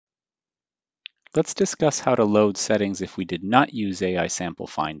Let's discuss how to load settings if we did not use AI Sample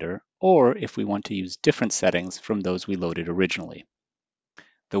Finder, or if we want to use different settings from those we loaded originally.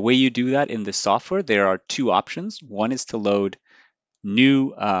 The way you do that in this software, there are two options. One is to load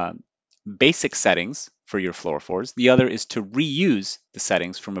new basic settings for your fluorophores. The other is to reuse the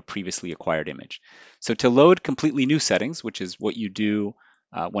settings from a previously acquired image. So to load completely new settings, which is what you do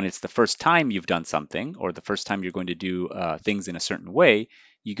when it's the first time you've done something, or the first time you're going to do things in a certain way,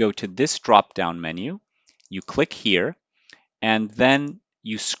 you go to this drop-down menu, you click here, and then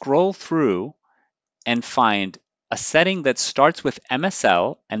you scroll through and find a setting that starts with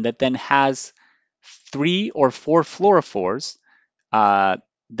MSL and that then has 3 or 4 fluorophores uh,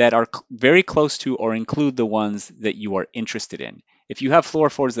 that are very close to or include the ones that you are interested in. If you have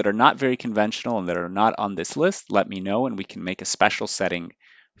fluorophores that are not very conventional and that are not on this list, let me know and we can make a special setting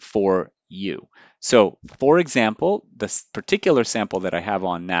for you. So for example, this particular sample that I have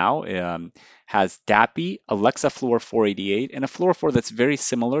on now has DAPI, Alexa Fluor 488, and a fluorophore that's very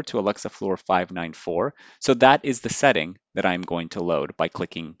similar to Alexa Fluor 594. So that is the setting that I'm going to load by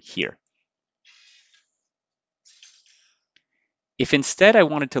clicking here. If instead I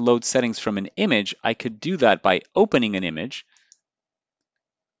wanted to load settings from an image, I could do that by opening an image.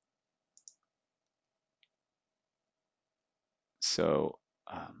 So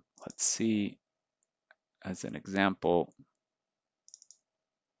let's see, as an example,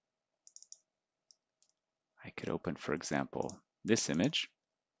 I could open, for example, this image.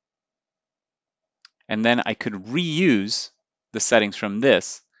 And then I could reuse the settings from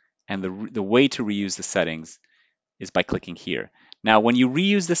this. And the way to reuse the settings is by clicking here. Now, when you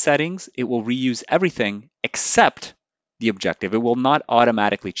reuse the settings, it will reuse everything except the objective. It will not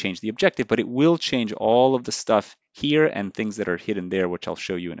automatically change the objective, but it will change all of the stuff here and things that are hidden there, which I'll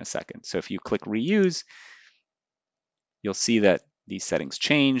show you in a second. So if you click reuse, you'll see that these settings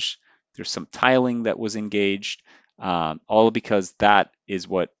changed. There's some tiling that was engaged, all because that is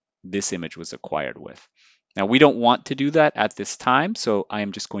what this image was acquired with. Now we don't want to do that at this time, so I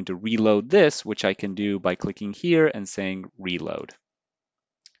am just going to reload this, which I can do by clicking here and saying reload.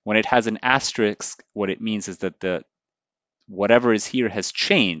 When it has an asterisk, what it means is that whatever is here has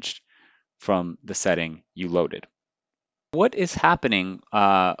changed from the setting you loaded. What is happening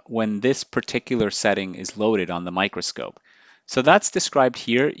when this particular setting is loaded on the microscope? So that's described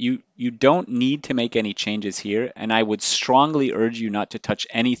here. You don't need to make any changes here, and I would strongly urge you not to touch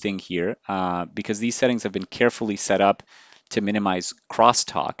anything here because these settings have been carefully set up to minimize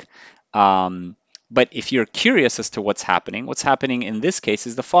crosstalk. But if you're curious as to what's happening in this case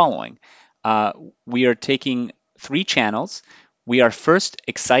is the following. We are taking 3 channels. We are first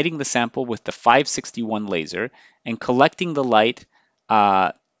exciting the sample with the 561 laser and collecting the light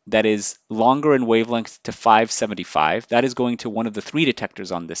that is longer in wavelength to 575. That is going to one of the 3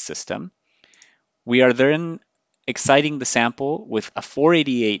 detectors on this system. We are then exciting the sample with a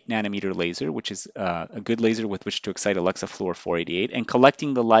 488 nanometer laser, which is a good laser with which to excite Alexa Fluor 488, and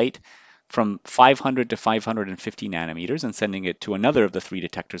collecting the light from 500 to 550 nanometers and sending it to another of the 3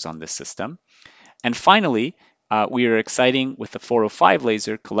 detectors on this system. And finally, we are exciting with the 405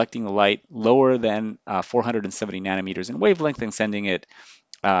 laser, collecting the light lower than 470 nanometers in wavelength and sending it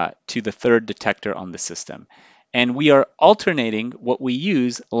to the 3rd detector on the system. And we are alternating what we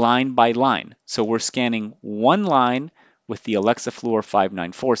use line by line. So we're scanning one line with the Alexa Fluor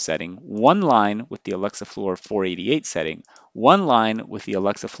 594 setting, one line with the Alexa Fluor 488 setting, one line with the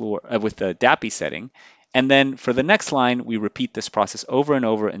Alexa Fluor with the DAPI setting, and then for the next line, we repeat this process over and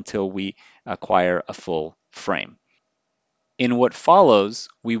over until we acquire a full frame. In what follows,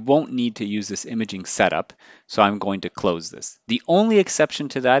 we won't need to use this imaging setup, so I'm going to close this. The only exception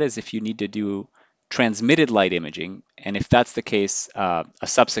to that is if you need to do transmitted light imaging, and if that's the case, a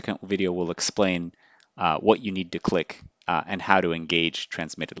subsequent video will explain what you need to click and how to engage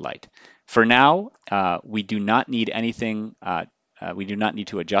transmitted light. For now, we do not need anything, we do not need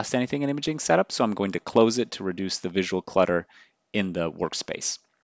to adjust anything in imaging setup, so I'm going to close it to reduce the visual clutter in the workspace.